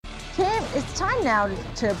Kim, it's time now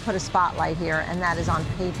to put a spotlight here, and that is on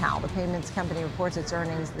PayPal. The payments company reports its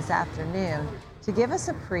earnings this afternoon. To give us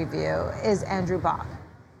a preview is Andrew Bach,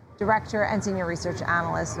 Director and Senior Research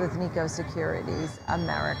Analyst with Nikko Securities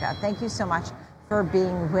America. Thank you so much for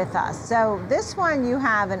being with us. So this one, you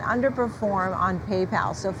have an underperform on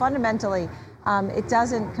PayPal. So fundamentally, it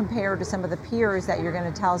doesn't compare to some of the peers that you're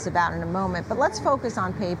going to tell us about in a moment. But let's focus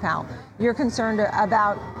on PayPal. You're concerned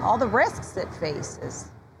about all the risks it faces.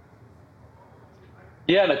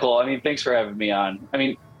 Yeah, Nicole, thanks for having me on.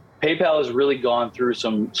 PayPal has really gone through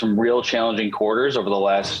some real challenging quarters over the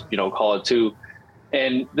last, call it two.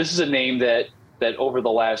 And this is a name that over the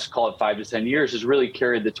last, call it 5 to 10 years, has really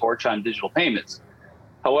carried the torch on digital payments.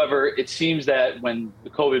 However, it seems that when the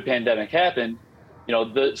COVID pandemic happened,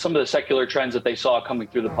 some of the secular trends that they saw coming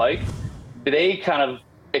through the pike, they kind of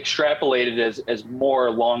extrapolated as more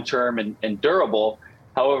long-term and durable.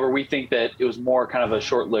 However, we think that it was more kind of a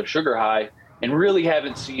short-lived sugar high, and really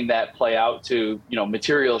haven't seen that play out to,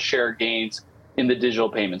 material share gains in the digital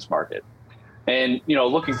payments market. And,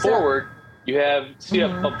 looking forward, you have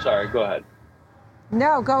CFO, sorry, go ahead.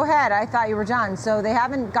 No, go ahead. I thought you were done. So they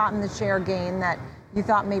haven't gotten the share gain that you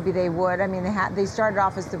thought maybe they would. They started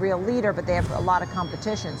off as the real leader, but they have a lot of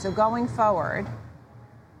competition. So going forward.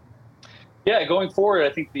 Yeah, going forward,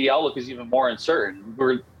 I think the outlook is even more uncertain.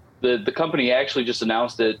 The company actually just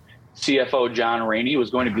announced that CFO John Rainey was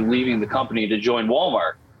going to be leaving the company to join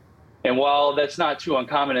Walmart. And while that's not too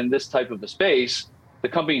uncommon in this type of a space, the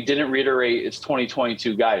company didn't reiterate its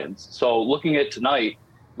 2022 guidance. So looking at tonight,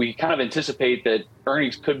 we kind of anticipate that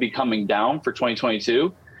earnings could be coming down for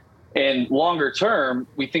 2022. And longer term,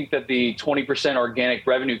 we think that the 20% organic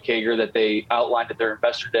revenue CAGR that they outlined at their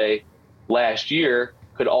investor day last year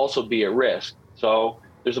could also be at risk. So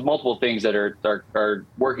there's multiple things that are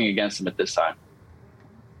working against them at this time.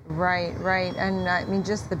 Right. And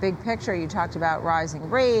just the big picture, you talked about rising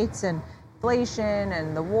rates and inflation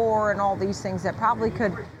and the war and all these things that probably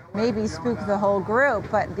could maybe spook the whole group.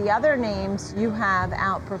 But the other names you have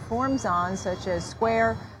outperforms on, such as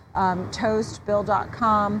Square, Toast,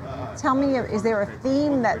 Bill.com. Tell me, is there a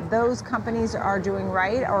theme that those companies are doing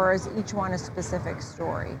right, or is each one a specific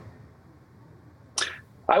story?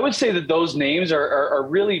 I would say that those names are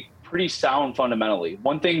really pretty sound fundamentally.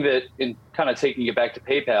 One thing that, in kind of taking it back to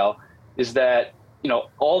PayPal, is that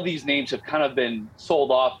all these names have kind of been sold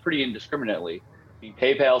off pretty indiscriminately.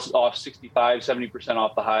 PayPal's off 65-70%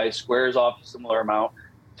 off the high. Square's off a similar amount.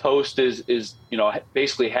 Toast is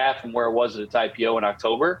basically half from where it was at its IPO in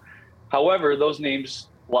October. However, those names,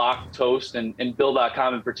 Block, Toast, and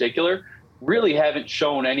Bill.com in particular, really haven't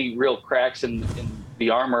shown any real cracks in the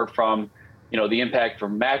armor from the impact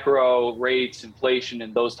from macro rates, inflation,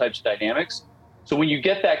 and those types of dynamics. So when you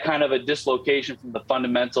get that kind of a dislocation from the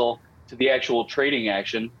fundamental to the actual trading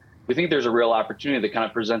action, we think there's a real opportunity that kind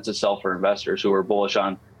of presents itself for investors who are bullish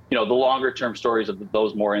on, the longer term stories of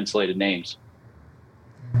those more insulated names.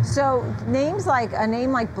 So a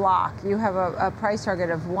name like Block, you have a price target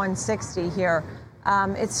of 160 here.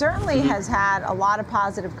 It certainly has had a lot of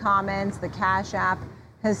positive comments. The Cash App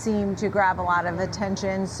has seemed to grab a lot of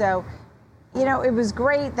attention. So it was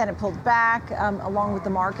great that it pulled back along with the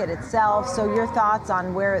market itself. So your thoughts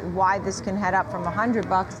on why this can head up from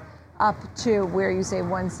 $100 up to where you say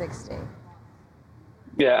 160?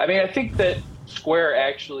 Yeah, I think that Square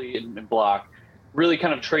actually and Block really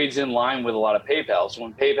kind of trades in line with a lot of PayPal. So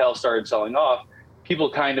when PayPal started selling off,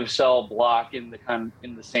 people kind of sell Block in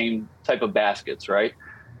the same type of baskets, right?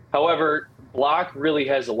 However, Block really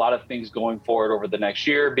has a lot of things going forward over the next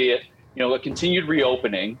year, be it a continued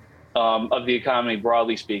reopening of the economy,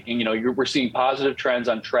 broadly speaking. We're seeing positive trends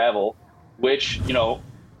on travel, which,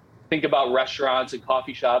 think about restaurants and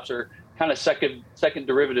coffee shops are kind of second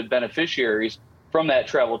derivative beneficiaries from that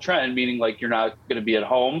travel trend, meaning like you're not going to be at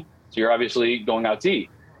home, so you're obviously going out to eat.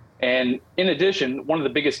 And in addition, one of the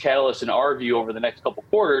biggest catalysts in our view over the next couple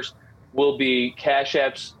quarters will be Cash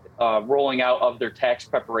App's rolling out of their tax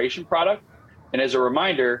preparation product. And as a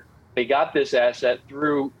reminder, they got this asset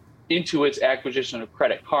through Intuit's acquisition of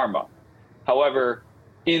Credit Karma. However,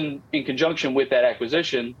 in conjunction with that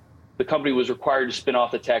acquisition, the company was required to spin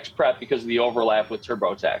off the tax prep because of the overlap with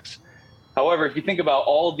TurboTax. However, if you think about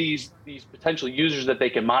all these potential users that they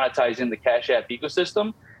can monetize in the Cash App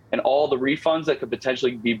ecosystem and all the refunds that could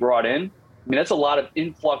potentially be brought in, that's a lot of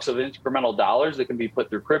influx of incremental dollars that can be put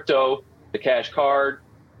through crypto, the Cash Card,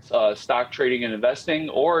 stock trading and investing,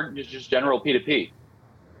 or just general P2P.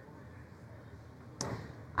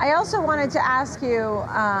 I also wanted to ask you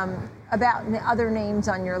about the other names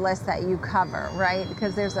on your list that you cover, right?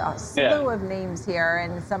 Because there's a slew of names here,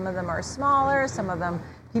 and some of them are smaller, some of them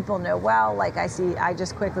people know well. Like I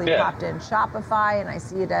just quickly popped in Shopify and I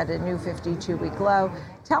see it at a new 52-week low.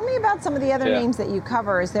 Tell me about some of the other names that you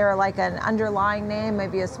cover. Is there like an underlying name,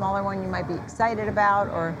 maybe a smaller one you might be excited about,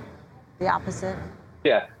 or the opposite?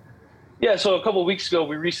 Yeah, so a couple of weeks ago,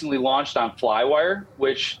 we recently launched on Flywire,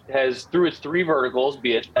 which has, through its three verticals,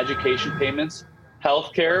 be it education payments,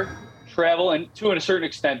 healthcare, travel, and to a certain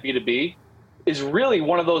extent, B2B, is really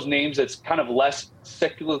one of those names that's kind of less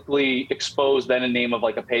cyclically exposed than a name of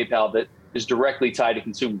like a PayPal that is directly tied to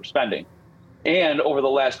consumer spending. And over the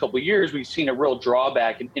last couple of years, we've seen a real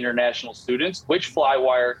drawback in international students, which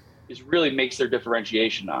Flywire really makes their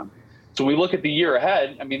differentiation on. So we look at the year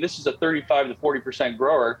ahead. I mean, this is a 35 to 40%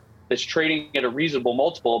 grower that's trading at a reasonable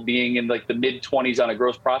multiple, being in like the mid 20s on a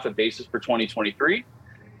gross profit basis for 2023.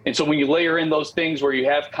 And so when you layer in those things where you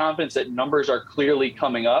have confidence that numbers are clearly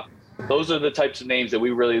coming up, those are the types of names that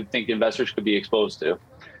we really think investors could be exposed to.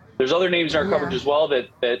 There's other names in our coverage as well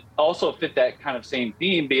that also fit that kind of same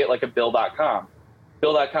theme, be it like a Bill.com.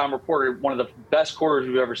 Bill.com reported one of the best quarters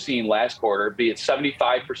we've ever seen last quarter, be it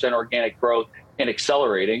 75% organic growth and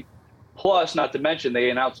accelerating. Plus, not to mention, they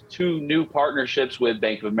announced 2 new partnerships with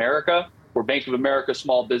Bank of America, where Bank of America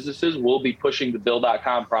small businesses will be pushing the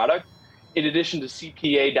Bill.com product, in addition to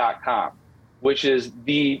CPA.com, which is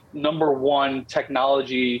the #1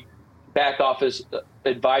 technology back office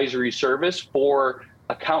advisory service for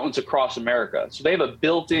accountants across America. So they have a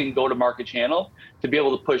built-in go-to-market channel to be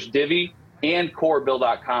able to push Divvy and core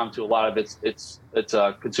Bill.com to a lot of its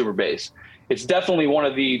consumer base. It's definitely one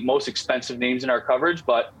of the most expensive names in our coverage,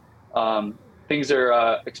 but things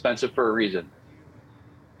are expensive for a reason.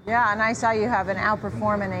 Yeah, and I saw you have an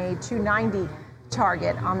outperform and a 290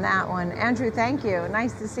 target on that one. Andrew, thank you.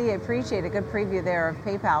 Nice to see you. Appreciate a good preview there of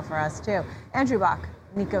PayPal for us too. Andrew Bach,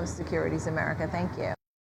 Nikko Securities America. Thank you.